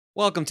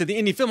Welcome to the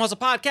Indie Film Hustle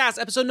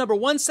Podcast, episode number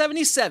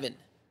 177.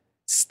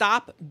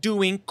 Stop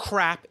doing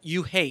crap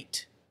you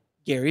hate.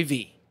 Gary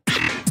V.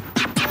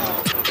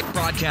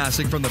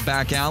 Broadcasting from the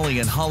back alley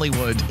in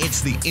Hollywood,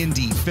 it's the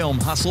Indie Film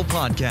Hustle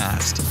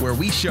Podcast, where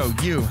we show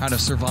you how to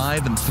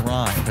survive and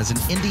thrive as an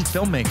indie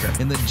filmmaker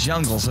in the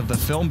jungles of the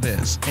film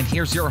biz. And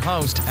here's your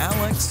host,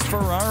 Alex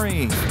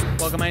Ferrari.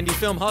 Welcome, my Indie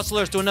Film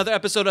Hustlers, to another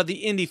episode of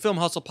the Indie Film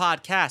Hustle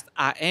Podcast.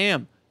 I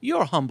am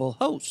your humble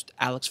host,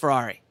 Alex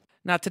Ferrari.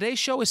 Now, today's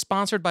show is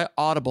sponsored by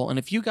Audible, and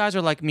if you guys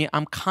are like me,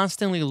 I'm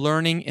constantly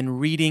learning and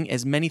reading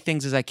as many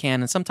things as I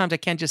can, and sometimes I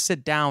can't just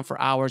sit down for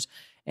hours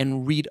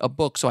and read a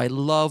book, so I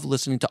love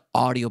listening to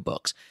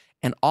audiobooks.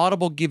 And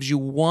Audible gives you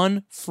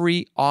one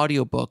free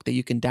audiobook that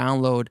you can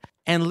download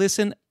and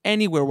listen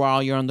anywhere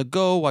while you're on the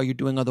go, while you're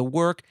doing other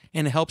work,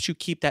 and it helps you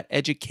keep that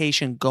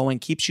education going,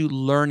 keeps you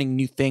learning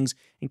new things,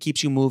 and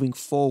keeps you moving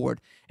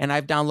forward. And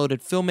I've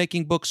downloaded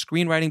filmmaking books,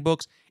 screenwriting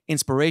books,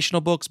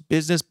 inspirational books,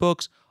 business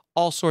books,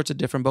 all sorts of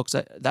different books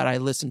that I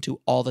listen to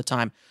all the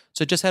time.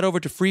 So just head over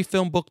to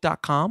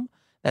freefilmbook.com.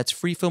 That's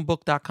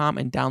freefilmbook.com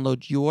and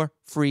download your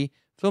free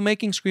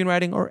filmmaking,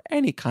 screenwriting, or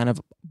any kind of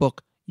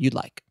book you'd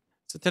like.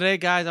 So today,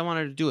 guys, I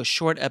wanted to do a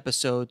short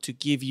episode to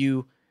give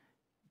you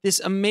this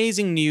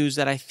amazing news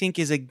that I think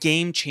is a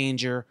game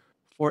changer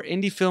for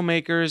indie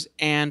filmmakers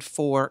and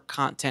for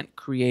content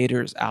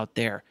creators out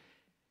there.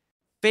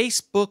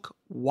 Facebook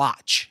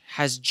Watch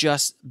has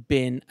just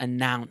been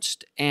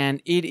announced,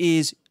 and it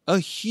is a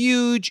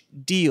huge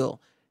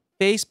deal.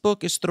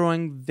 Facebook is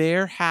throwing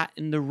their hat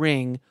in the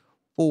ring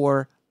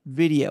for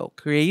video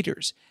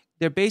creators.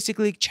 They're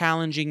basically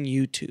challenging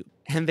YouTube.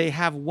 And they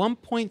have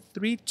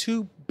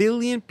 1.32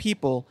 billion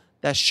people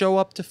that show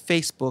up to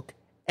Facebook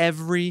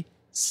every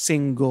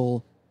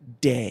single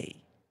day.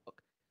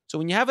 So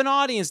when you have an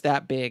audience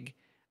that big,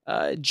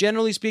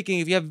 generally speaking,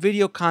 if you have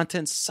video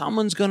content,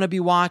 someone's going to be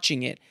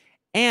watching it.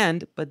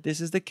 But this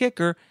is the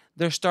kicker,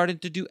 they're starting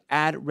to do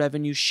ad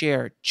revenue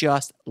share,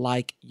 just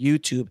like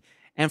YouTube.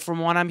 And from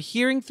what I'm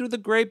hearing through the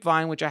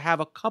grapevine, which I have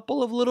a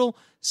couple of little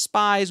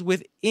spies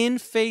within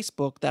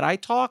Facebook that I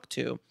talk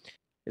to,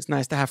 it's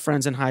nice to have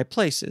friends in high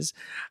places.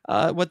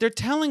 What they're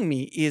telling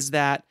me is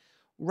that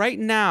right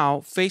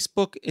now,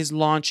 Facebook is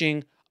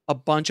launching a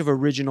bunch of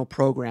original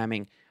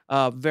programming,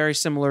 very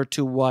similar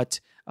to what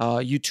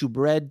YouTube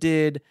Red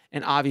did,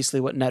 and obviously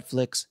what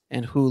Netflix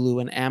and Hulu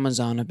and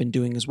Amazon have been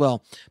doing as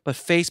well. But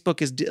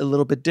Facebook is a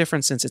little bit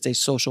different since it's a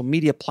social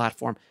media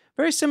platform.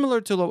 Very similar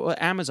to what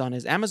Amazon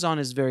is. Amazon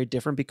is very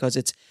different because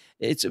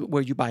it's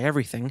where you buy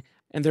everything,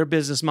 and their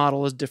business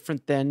model is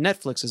different than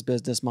Netflix's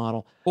business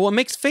model. But what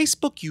makes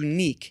Facebook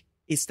unique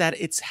is that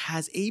it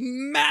has a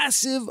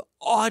massive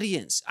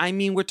audience. I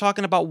mean, we're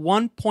talking about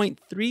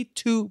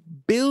 1.32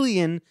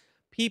 billion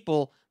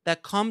people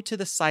that come to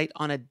the site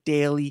on a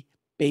daily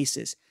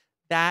basis.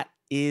 That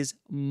is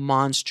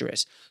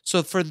monstrous.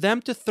 So for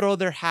them to throw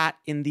their hat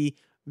in the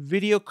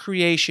video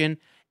creation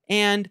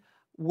and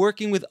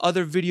working with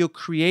other video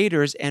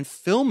creators and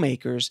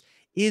filmmakers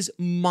is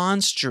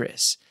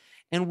monstrous.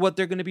 And what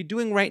they're going to be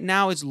doing right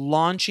now is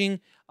launching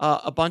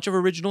a bunch of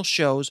original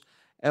shows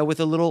with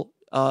a little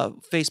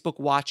Facebook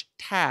Watch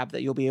tab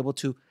that you'll be able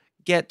to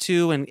get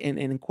to and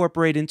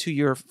incorporate into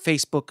your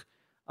Facebook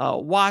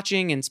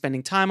watching and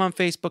spending time on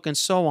Facebook and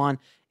so on.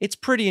 It's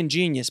pretty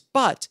ingenious.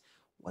 But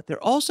what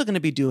they're also going to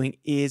be doing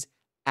is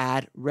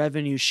ad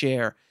revenue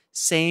share.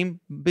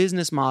 Same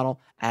business model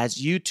as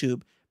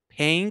YouTube,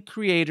 paying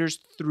creators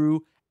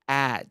through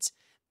ads.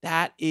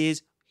 That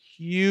is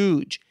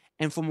huge.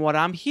 And from what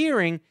I'm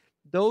hearing,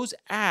 those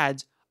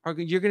ads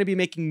you're going to be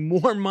making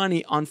more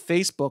money on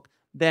Facebook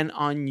than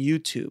on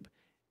YouTube.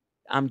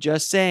 I'm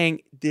just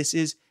saying this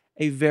is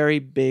a very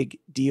big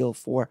deal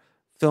for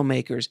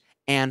filmmakers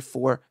and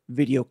for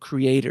video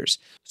creators.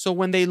 So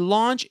when they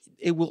launch,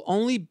 it will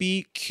only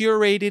be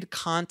curated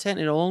content.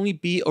 It'll only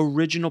be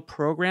original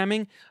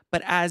programming.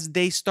 But as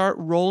they start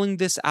rolling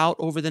this out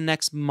over the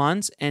next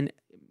months and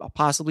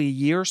possibly a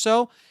year or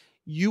so,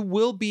 you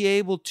will be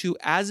able to,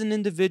 as an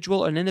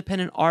individual, an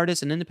independent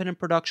artist, an independent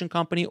production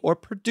company, or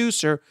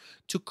producer,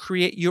 to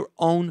create your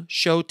own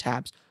show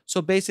tabs.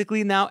 So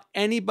basically now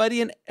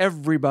anybody and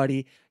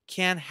everybody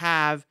can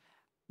have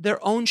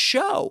their own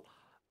show.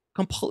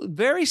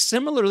 Very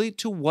similarly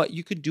to what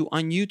you could do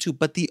on YouTube,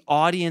 but the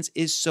audience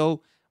is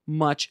so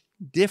much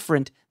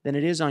different than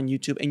it is on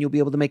YouTube, and you'll be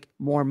able to make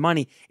more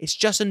money. It's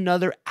just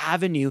another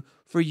avenue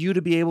for you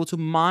to be able to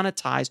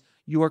monetize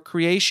your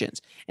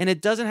creations. And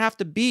it doesn't have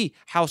to be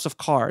House of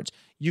Cards.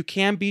 You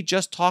can be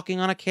just talking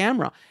on a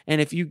camera. And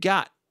if you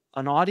got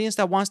an audience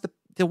that wants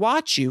to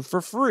watch you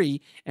for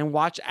free and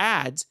watch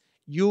ads,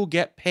 you'll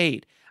get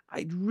paid.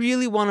 I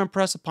really want to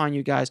impress upon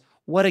you guys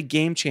what a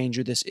game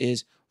changer this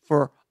is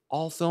for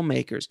all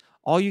filmmakers.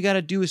 All you got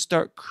to do is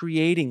start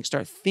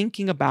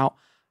thinking about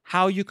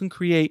how you can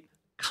create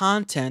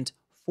content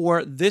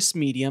for this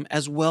medium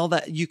as well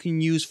that you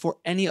can use for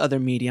any other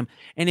medium.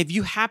 And if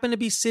you happen to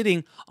be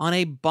sitting on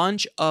a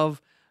bunch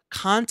of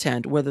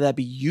content, whether that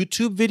be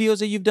YouTube videos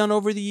that you've done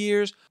over the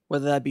years,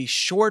 whether that be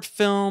short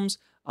films,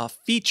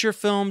 feature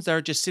films that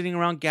are just sitting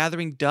around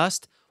gathering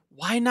dust,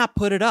 why not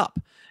put it up?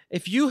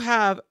 If you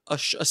have a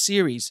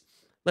series,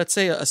 let's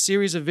say a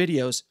series of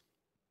videos,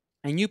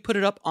 and you put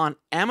it up on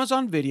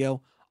Amazon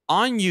Video,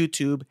 on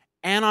YouTube,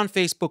 and on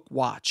Facebook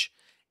Watch,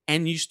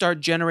 and you start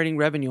generating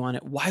revenue on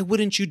it, why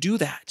wouldn't you do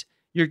that?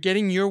 You're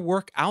getting your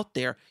work out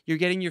there. You're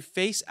getting your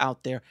face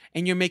out there,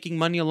 and you're making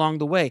money along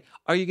the way.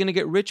 Are you going to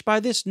get rich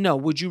by this? No.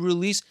 Would you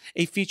release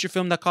a feature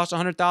film that costs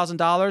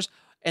 $100,000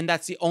 and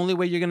that's the only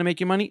way you're going to make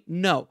your money?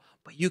 No.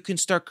 But you can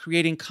start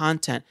creating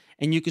content,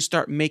 and you can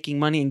start making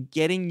money and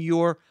getting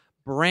your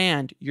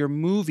brand, your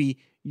movie,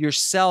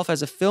 yourself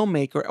as a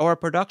filmmaker or a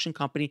production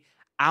company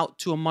out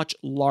to a much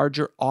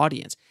larger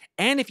audience.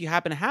 And if you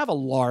happen to have a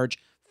large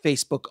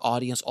Facebook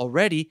audience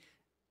already,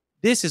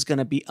 this is going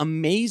to be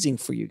amazing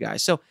for you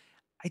guys. So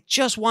I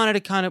just wanted to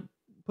kind of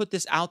put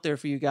this out there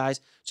for you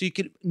guys so you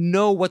could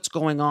know what's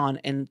going on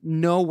and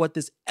know what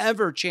this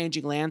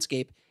ever-changing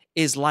landscape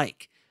is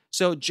like.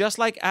 So just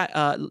like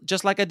I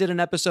did an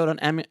episode on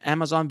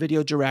Amazon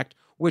Video Direct,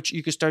 which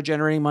you could start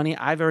generating money.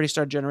 I've already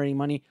started generating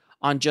money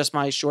on just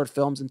my short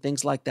films and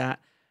things like that.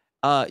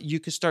 You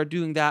could start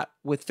doing that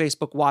with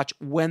Facebook Watch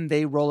when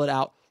they roll it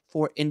out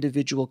for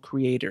individual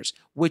creators,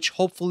 which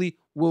hopefully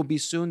will be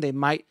soon. They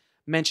might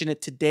mention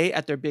it today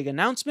at their big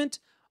announcement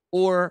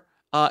or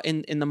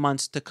in the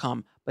months to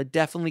come, but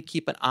definitely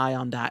keep an eye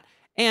on that.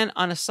 And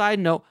on a side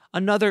note,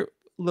 another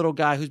little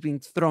guy who's being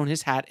thrown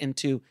his hat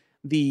into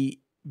the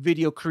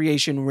video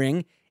creation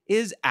ring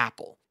is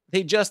Apple.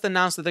 They just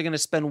announced that they're going to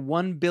spend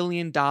 $1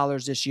 billion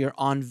this year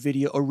on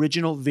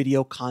original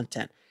video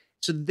content.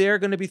 So they're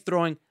going to be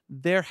throwing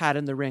their hat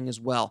in the ring as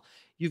well.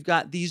 You've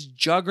got these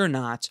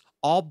juggernauts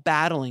all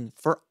battling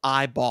for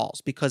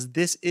eyeballs because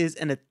this is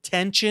an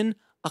attention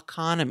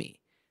economy.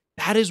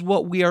 That is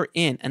what we are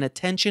in, an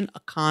attention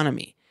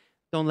economy.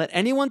 Don't let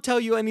anyone tell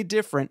you any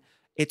different.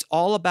 It's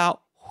all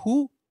about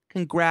who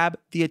can grab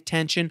the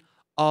attention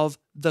of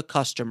the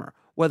customer,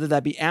 whether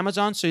that be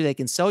Amazon so they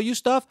can sell you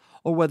stuff,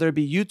 or whether it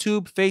be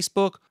YouTube,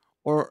 Facebook,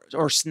 or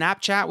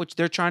Snapchat, which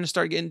they're trying to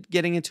start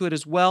getting into it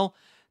as well,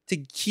 to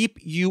keep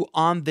you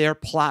on their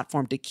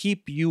platform, to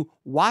keep you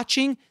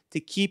watching, to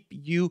keep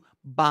you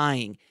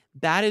buying.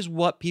 That is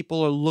what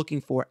people are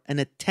looking for, an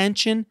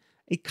attention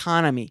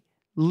economy.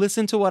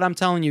 Listen to what I'm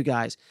telling you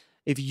guys.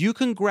 If you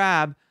can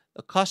grab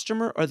the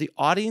customer or the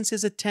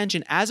audience's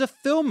attention as a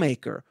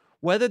filmmaker,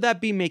 whether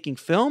that be making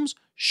films,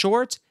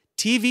 shorts,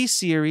 TV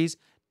series,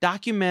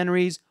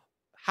 documentaries,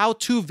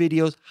 how-to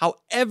videos,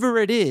 however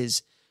it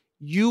is,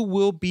 you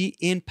will be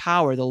in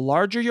power. The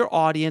larger your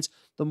audience,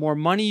 the more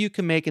money you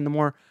can make and the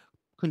more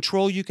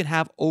control you can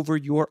have over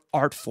your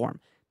art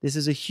form. This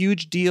is a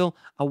huge deal.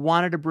 I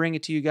wanted to bring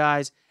it to you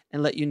guys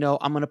and let you know.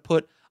 I'm going to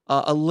put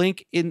a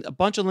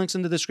bunch of links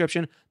in the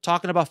description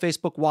talking about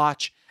Facebook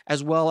Watch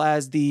as well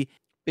as the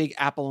big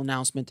Apple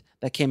announcement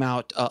that came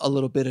out a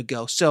little bit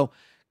ago. So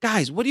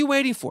guys, what are you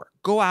waiting for?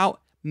 Go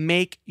out,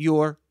 make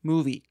your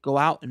movie. Go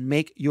out and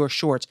make your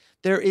shorts.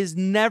 There is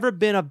never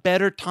been a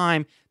better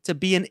time to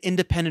be an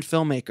independent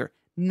filmmaker.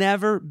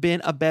 Never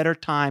been a better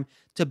time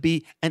to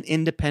be an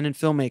independent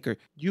filmmaker.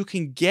 You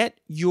can get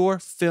your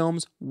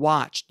films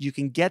watched. You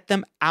can get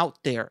them out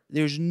there.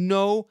 There's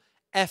no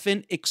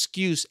effing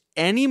excuse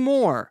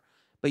anymore,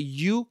 but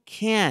you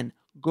can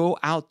go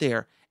out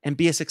there and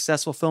be a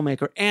successful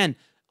filmmaker. And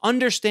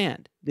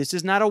understand, this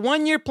is not a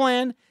 1-year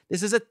plan.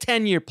 This is a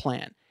 10-year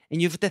plan.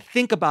 And you have to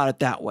think about it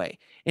that way.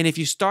 And if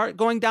you start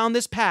going down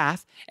this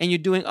path and you're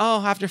doing,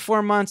 after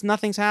 4 months,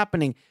 nothing's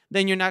happening,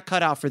 then you're not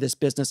cut out for this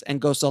business and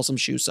go sell some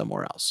shoes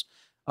somewhere else.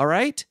 All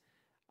right?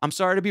 I'm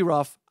sorry to be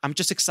rough. I'm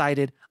just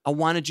excited. I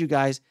wanted you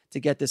guys to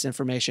get this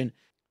information.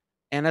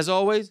 And as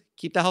always,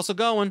 keep the hustle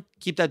going.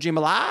 Keep that dream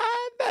alive.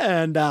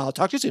 And I'll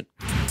talk to you soon.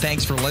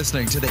 Thanks for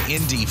listening to the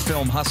Indie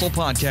Film Hustle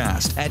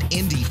podcast at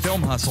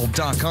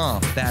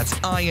indiefilmhustle.com. That's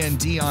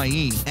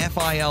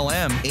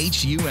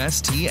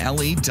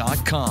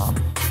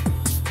INDIEFILMHUSTLE.com.